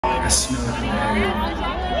snow and rain.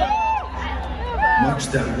 Much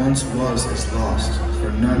that once was is lost,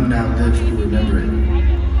 for none now live who remember it.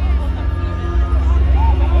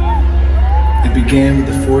 It began with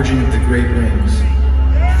the forging of the great rings.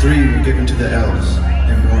 3 were given to the elves,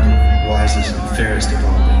 immortal, wisest, and fairest of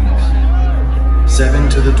all beings. 7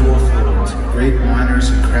 to the dwarf lords, great miners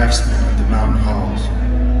and craftsmen of the mountain halls.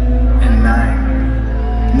 And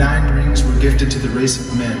 9 rings were gifted to the race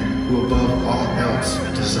of men who above all else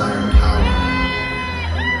desired power.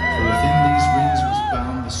 For within these rings was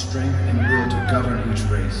bound the strength and will to govern each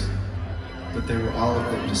race. But they were all of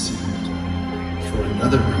them deceived, for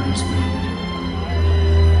another ring was made.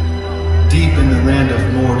 Deep in the land of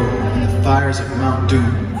Mordor, in the fires of Mount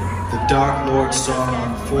Doom, the Dark Lord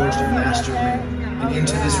Sauron forged a master ring, and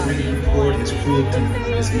into this ring he poured his cruelty,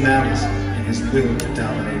 his malice, and his will to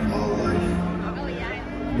dominate all life.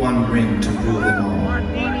 One ring to rule them all.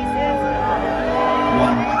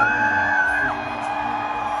 One.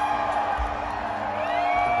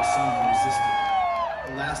 But the sun resisted.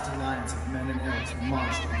 The last alliance of men and elves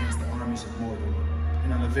marched against the armies of Mordor,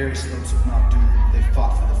 and on the very slopes of Mount Doom, they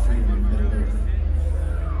fought for the freedom of Middle-earth.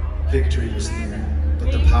 Victory was near,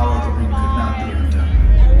 but the power of the ring could not be undone.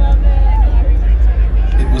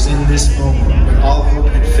 It was in this moment, when all hope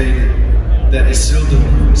had faded, that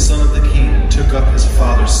Isildur, son of the king, took up his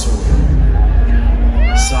father's sword.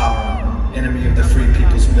 Sauron, enemy of the free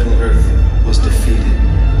people's Middle-earth, was defeated.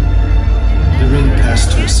 The ring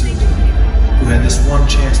passed to Isildur, who had this one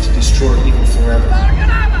chance to destroy evil forever.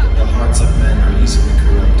 The hearts of men are easily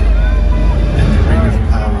corrupted, and the ring of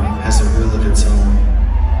power has a will of its own.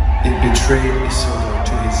 It betrayed Isildur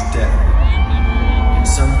to his death, and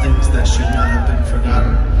some things that should not have been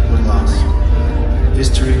forgotten were lost.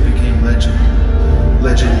 History became legend,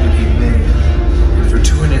 legend became myth, and for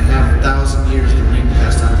 2,500 years the ring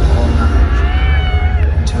passed out of all knowledge,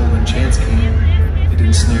 until when chance came, it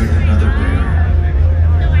ensnared another bear.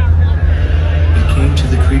 It came to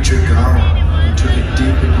the creature Gollum, and took it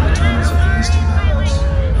deep into the tunnels of the Misty Mountains,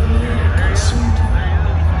 and there it consumed him.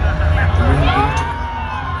 The ring gave to Gollum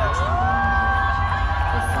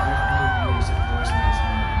for 500 years it poisoned his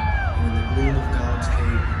mind, and in the gloom of Gollum's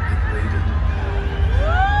cave it waited.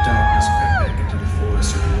 Darkness crept back into the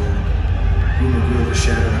forest of the world. Rumor grew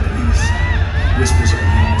overshadowed on the east, whispers of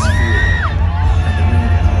nameless fear, and the ring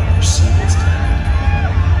of power perceived its time had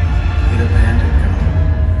come. It abandoned Gollum.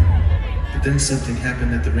 But then something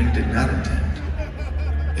happened that the ring did not intend.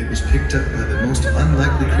 It was picked up by the most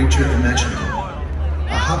unlikely creature imaginable,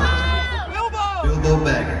 a hobbit, Bilbo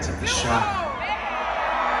Baggins of the Shire.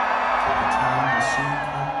 For the time will soon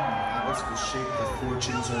come when the hobbits will shape the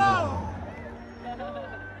fortunes of all.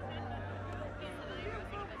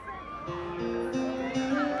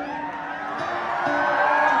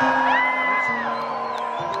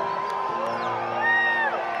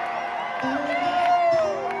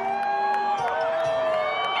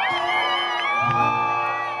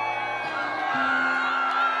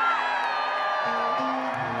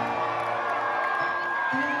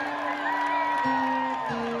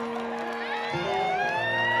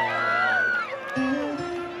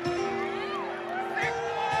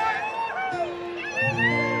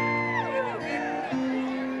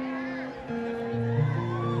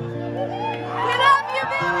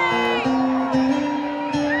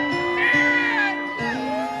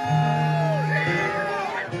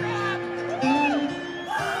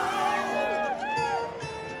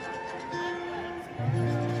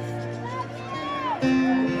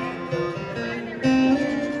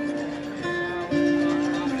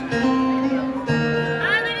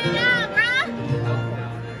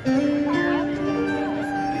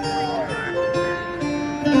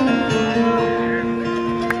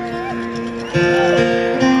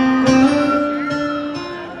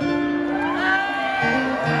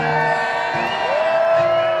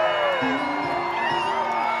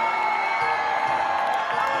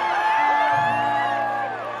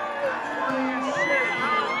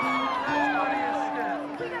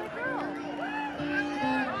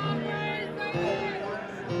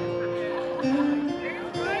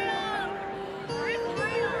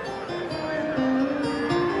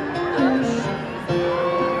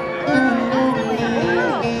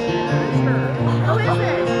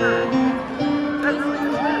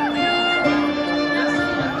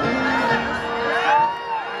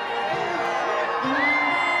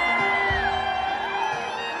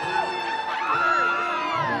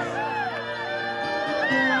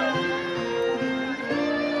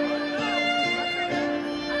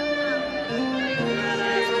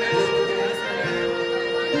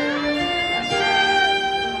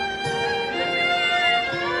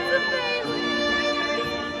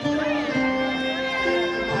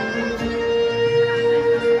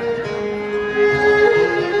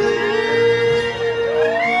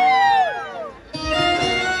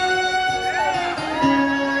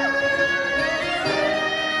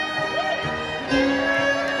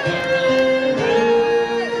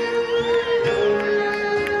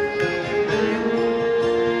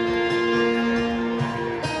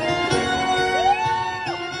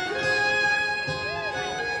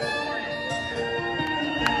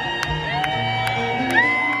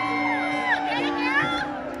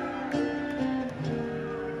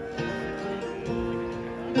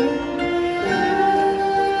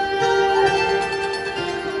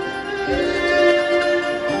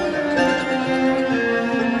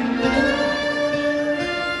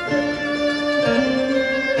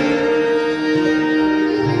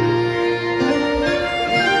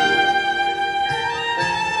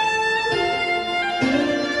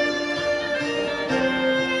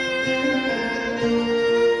 A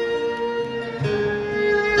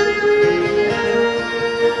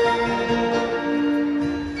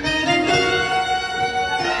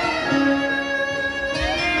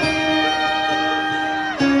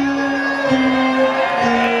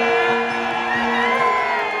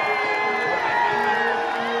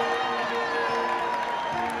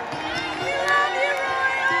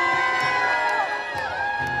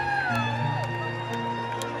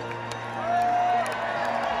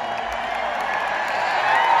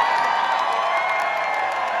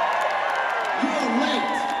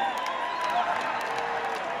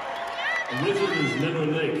wizard is never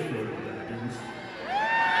late, Frodo Baggins.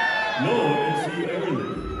 Nor is he early.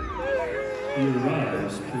 He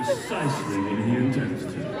arrives precisely when he intends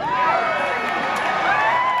to.